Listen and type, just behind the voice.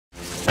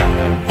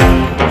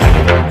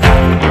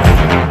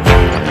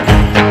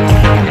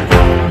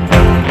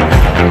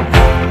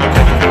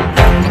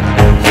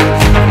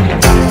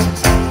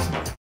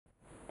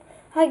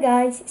Hi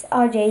guys, it's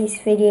RJ's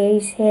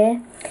Videos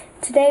here.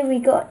 Today we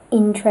got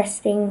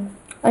interesting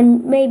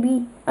and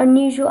maybe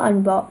unusual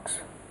unbox.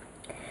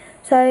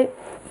 So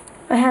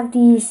I have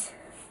these,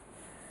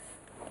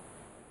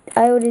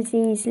 I ordered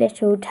these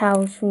little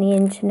towels from the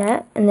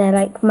internet and they're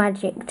like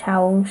magic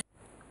towels.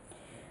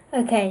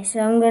 Okay, so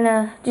I'm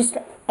gonna just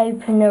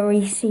open a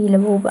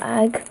resealable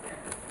bag.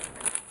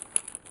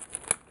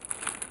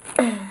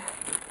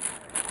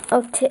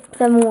 I'll tip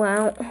them all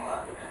out.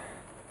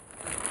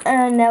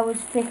 And there was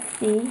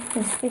 50,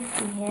 there's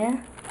 50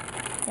 here,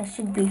 there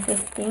should be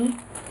 50.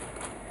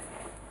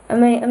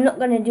 I'm not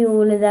going to do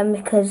all of them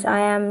because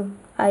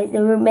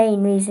the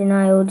main reason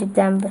I ordered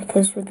them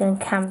because we're going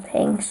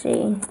camping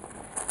soon.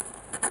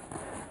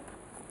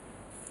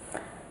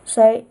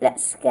 So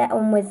let's get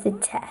on with the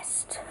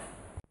test.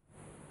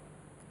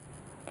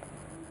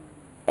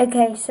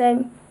 Okay,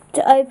 so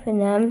to open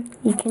them,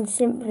 you can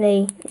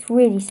simply, it's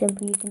really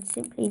simple, you can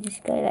simply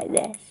just go like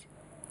this.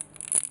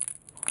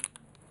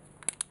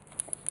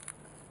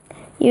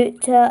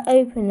 To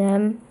open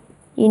them,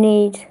 you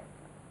need,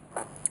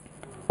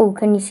 oh,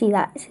 can you see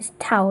that? It says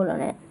towel on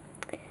it.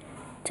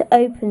 To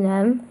open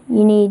them,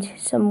 you need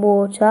some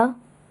water.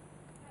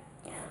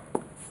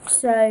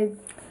 So,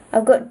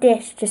 I've got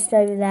this just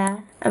over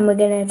there, and we're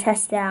going to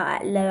test it out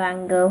at low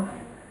angle,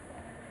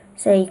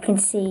 so you can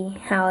see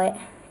how it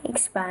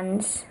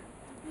expands.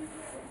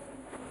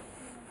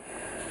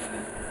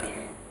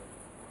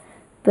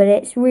 But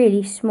it's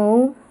really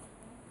small.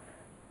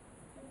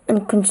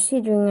 And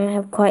considering I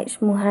have quite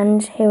small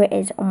hands, here it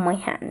is on my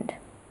hand.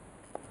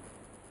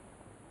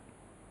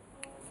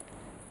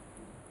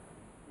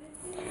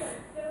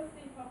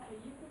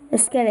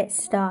 Let's get it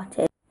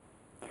started.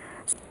 I'm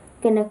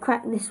going to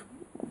crack this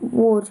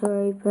water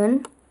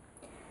open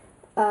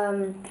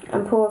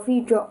and pour a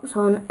few drops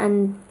on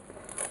and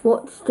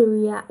watch the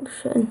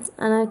reaction.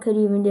 And I could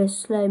even do a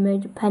slow-mo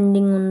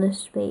depending on the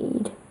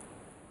speed.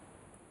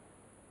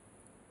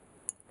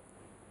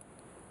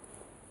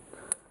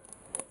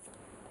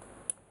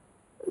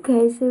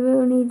 Okay, so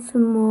we'll need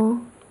some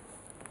more.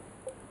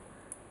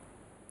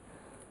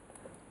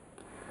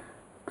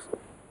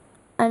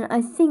 And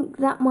I think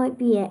that might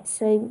be it.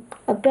 So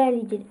I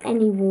barely did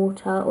any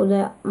water,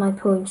 although my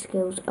pouring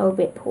skills are a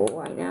bit poor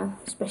right now,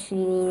 especially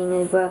leaning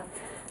over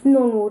a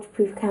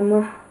non-waterproof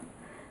camera.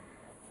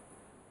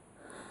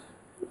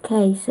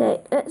 Okay,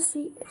 so let's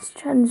see its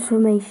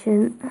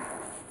transformation.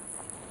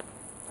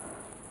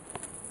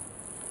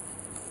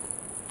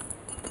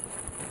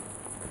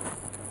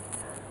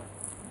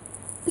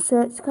 So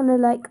it's kind of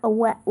like a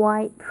wet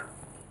wipe,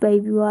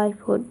 baby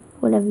wipe, or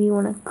whatever you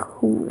want to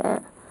call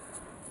it.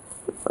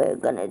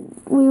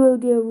 We will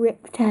do a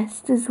rip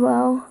test as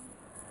well.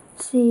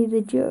 See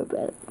the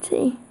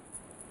durability.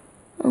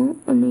 Oh,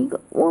 and we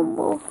got one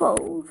more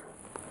fold.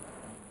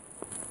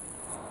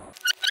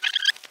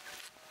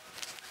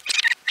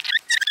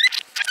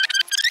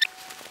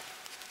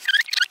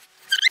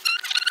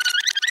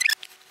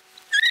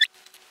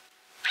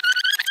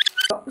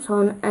 Drops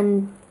on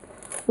and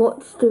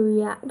watch the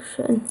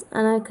reaction,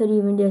 and I could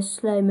even do a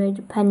slow-mo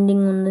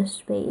depending on the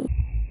speed.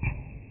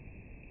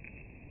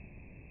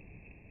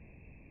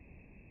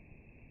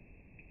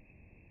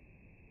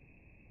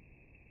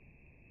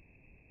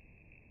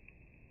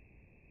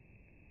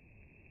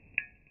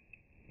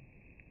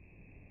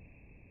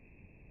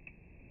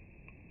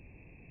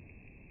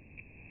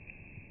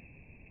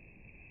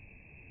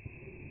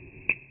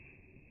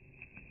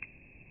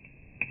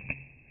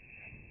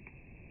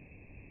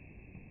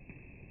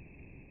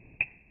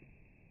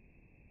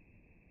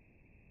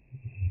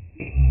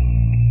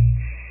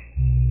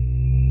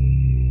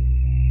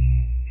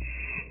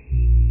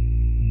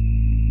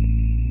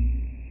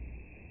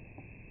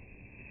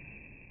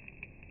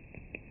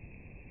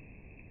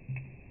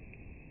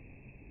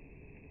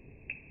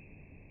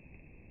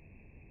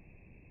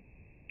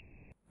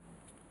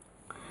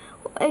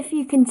 If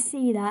you can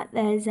see that,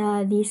 there's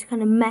these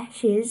kind of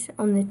meshes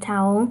on the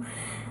towel,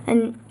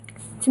 and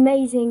it's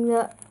amazing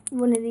that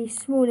one of these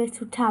small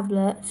little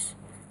tablets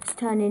has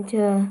turned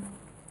into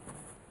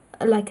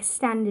like a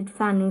standard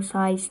flannel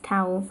sized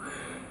towel,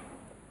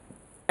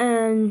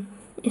 and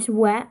it's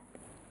wet,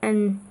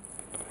 and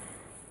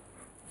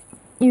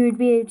you would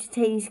be able to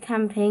take these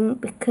camping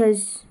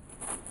because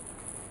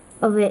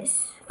of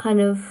its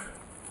kind of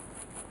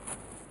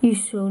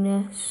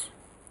usefulness,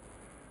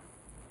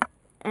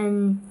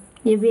 and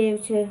you'll be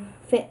able to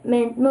fit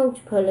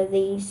multiple of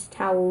these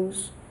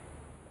towels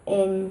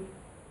in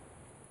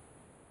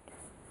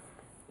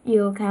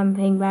your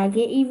camping bag.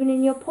 Even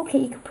in your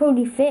pocket, you could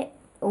probably fit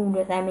all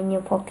of them in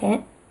your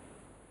pocket,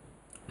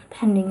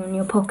 depending on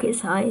your pocket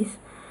size.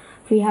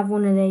 If you have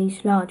one of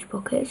these large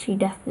pockets, you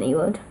definitely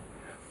would.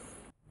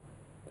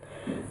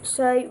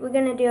 So we're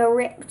going to do a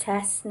rip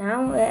test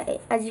now.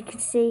 As you can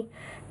see,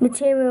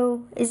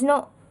 material is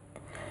not,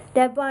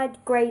 they're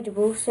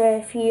biodegradable, so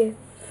if you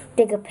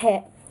dig a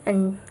pit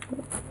and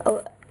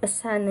a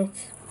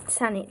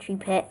sanitary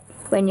pit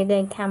when you're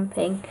going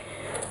camping.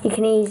 You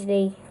can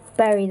easily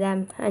bury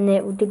them and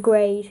it will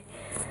degrade,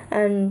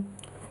 and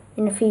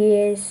in a few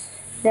years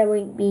there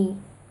won't be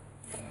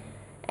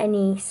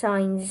any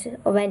signs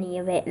of any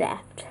of it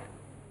left.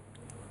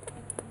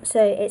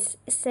 So it's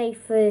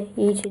safe for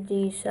you to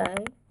do so.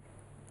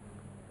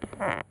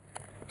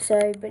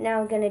 But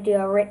now we're going to do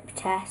a rip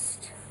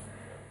test.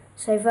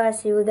 So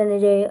firstly we're going to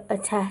do a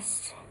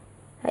test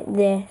like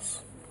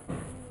this,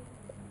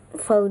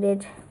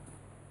 folded.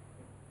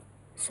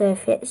 So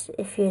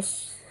if you're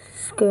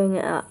screwing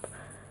it up.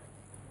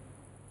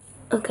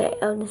 Okay,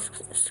 I'll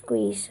just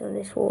squeeze some of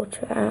this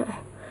water out.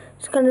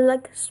 It's kind of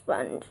like a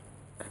sponge.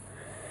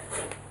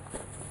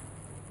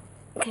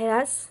 Okay,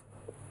 that's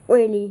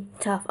really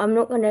tough. I'm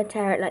not going to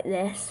tear it like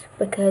this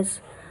because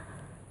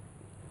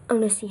I'm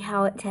going to see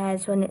how it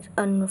tears when it's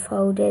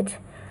unfolded,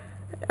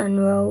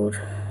 unrolled.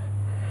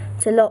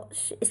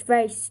 It's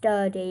very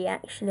sturdy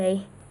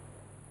actually.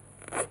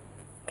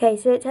 Okay,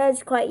 so it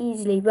tears quite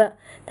easily, but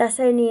that's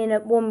only in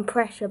at one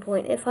pressure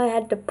point. If I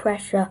had the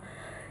pressure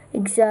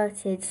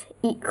exerted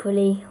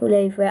equally all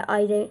over it,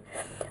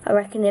 I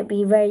reckon it'd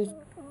be very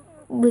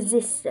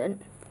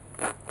resistant.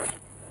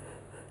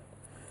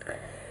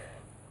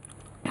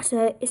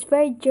 So it's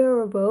very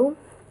durable.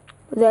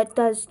 That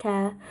does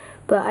tear,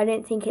 but I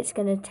don't think it's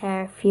going to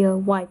tear if you're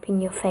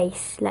wiping your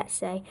face, let's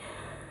say.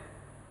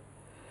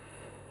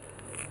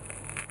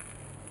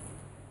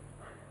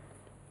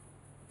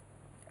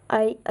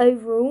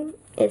 Overall,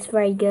 it's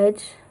very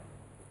good.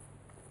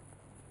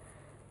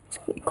 It's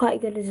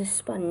quite good as a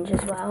sponge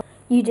as well.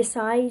 You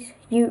decide.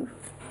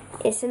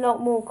 It's a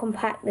lot more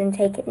compact than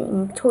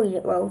taking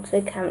toilet roll to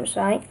a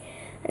campsite,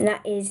 and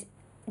that is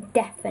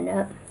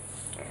definite.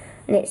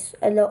 And it's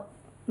a lot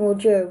more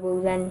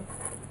durable than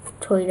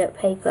toilet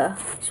paper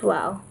as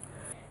well.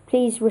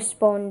 Please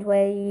respond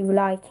whether you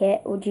like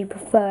it or do you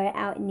prefer it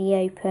out in the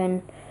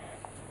open.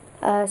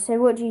 So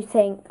what do you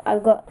think?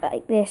 I've got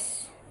like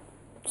this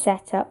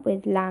set up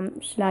with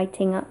lamps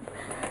lighting up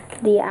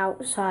the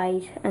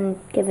outside and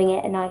giving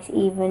it a nice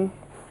even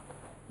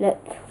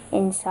look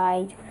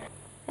inside.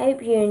 I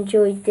hope you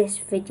enjoyed this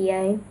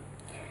video.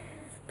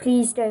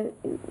 Please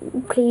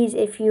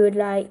if you would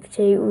like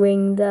to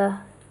ring the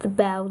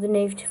bell, the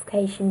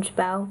notifications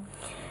bell.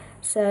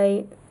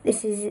 So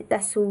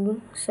that's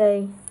all.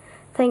 So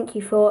thank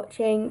you for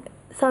watching.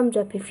 Thumbs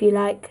up if you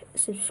like,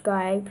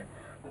 subscribe.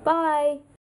 Bye.